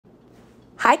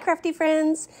Hi, crafty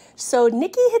friends. So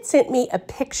Nikki had sent me a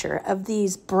picture of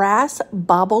these brass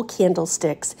bauble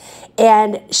candlesticks,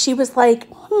 and she was like,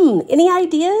 any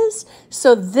ideas?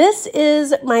 So this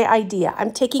is my idea.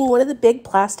 I'm taking one of the big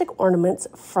plastic ornaments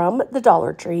from the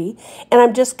Dollar Tree, and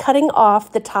I'm just cutting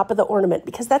off the top of the ornament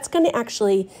because that's going to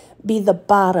actually be the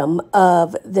bottom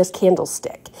of this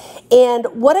candlestick. And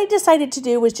what I decided to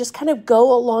do was just kind of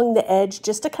go along the edge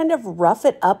just to kind of rough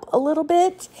it up a little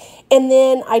bit. And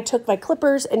then I took my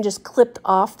clippers and just clipped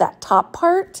off that top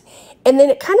part. And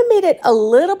then it kind of made it a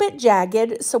little bit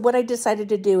jagged. So what I decided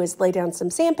to do is lay down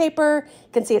some sandpaper. You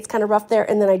can see it's kind of rough there.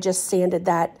 And then I just sanded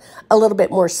that a little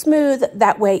bit more smooth.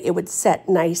 That way it would set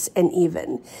nice and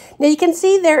even. Now you can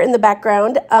see there in the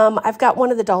background, I've got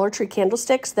one of the Dollar Tree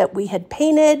candlesticks that we had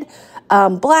painted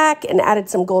black and added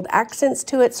some gold accents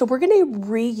to it. So we're going to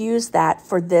reuse that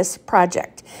for this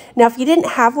project. Now, if you didn't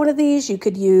have one of these, you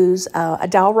could use a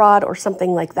dowel rod or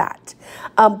something like that.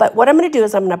 But what I'm going to do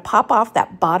is I'm going to pop off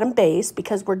that bottom base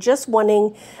because we're just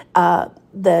wanting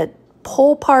the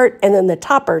pole part and then the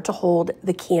topper to hold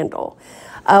the candle.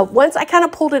 Once I kind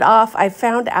of pulled it off, I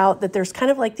found out that there's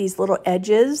kind of like these little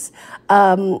edges,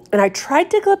 and I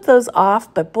tried to clip those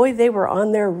off, but boy, they were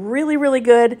on there really, really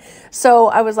good. So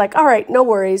I was like, all right, no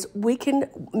worries, we can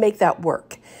make that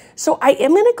work. So I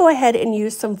am going to go ahead and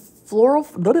use some floral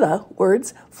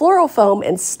foam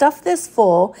and stuff this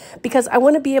full because I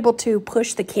want to be able to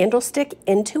push the candlestick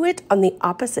into it on the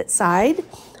opposite side.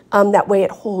 That way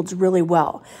it holds really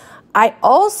well. I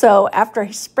also, after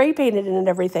I spray painted it and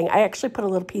everything, I actually put a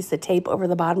little piece of tape over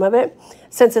the bottom of it.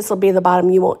 Since this will be the bottom,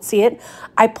 you won't see it.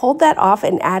 I pulled that off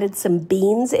and added some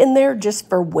beans in there just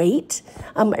for weight.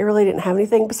 I really didn't have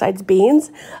anything besides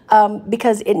beans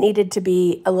because it needed to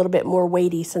be a little bit more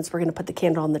weighty since we're going to put the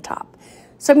candle on the top.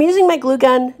 So I'm using my glue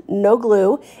gun, no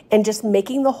glue, and just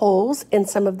making the holes in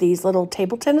some of these little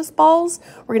table tennis balls.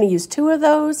 We're going to use 2 of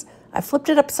those. I flipped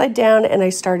it upside down and I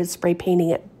started spray painting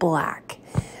it black.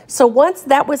 So once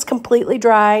that was completely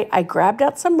dry, I grabbed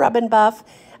out some Rub and Buff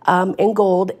in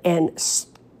gold and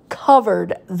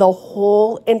covered the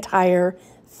whole entire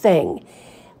thing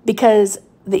because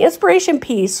the inspiration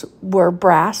piece were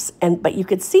brass, but you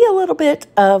could see a little bit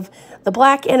of the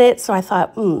black in it. So I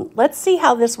thought, let's see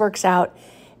how this works out.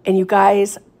 And you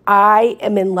guys, I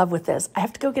am in love with this. I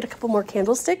have to go get a couple more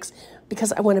candlesticks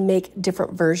because I want to make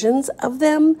different versions of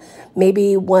them.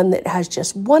 Maybe one that has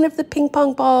just one of the ping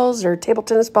pong balls or table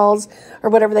tennis balls or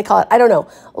whatever they call it. I don't know.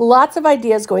 Lots of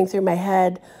ideas going through my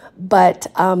head, but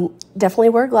definitely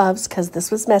wear gloves because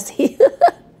this was messy.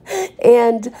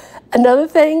 And another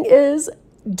thing is,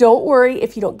 don't worry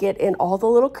if you don't get in all the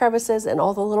little crevices and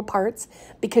all the little parts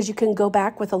because you can go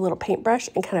back with a little paintbrush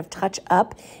and kind of touch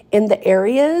up in the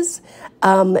areas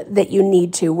that you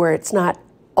need to where it's not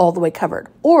all the way covered.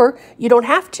 Or you don't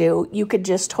have to. You could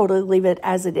just totally leave it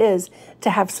as it is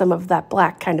to have some of that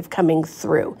black kind of coming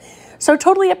through. So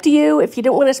totally up to you. If you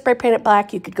don't want to spray paint it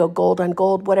black, you could go gold on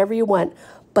gold, whatever you want.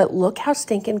 But look how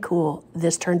stinking cool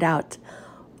this turned out.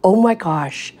 Oh my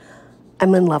gosh,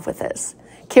 I'm in love with this.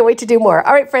 Can't wait to do more.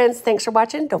 All right, friends, thanks for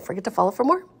watching. Don't forget to follow for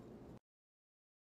more.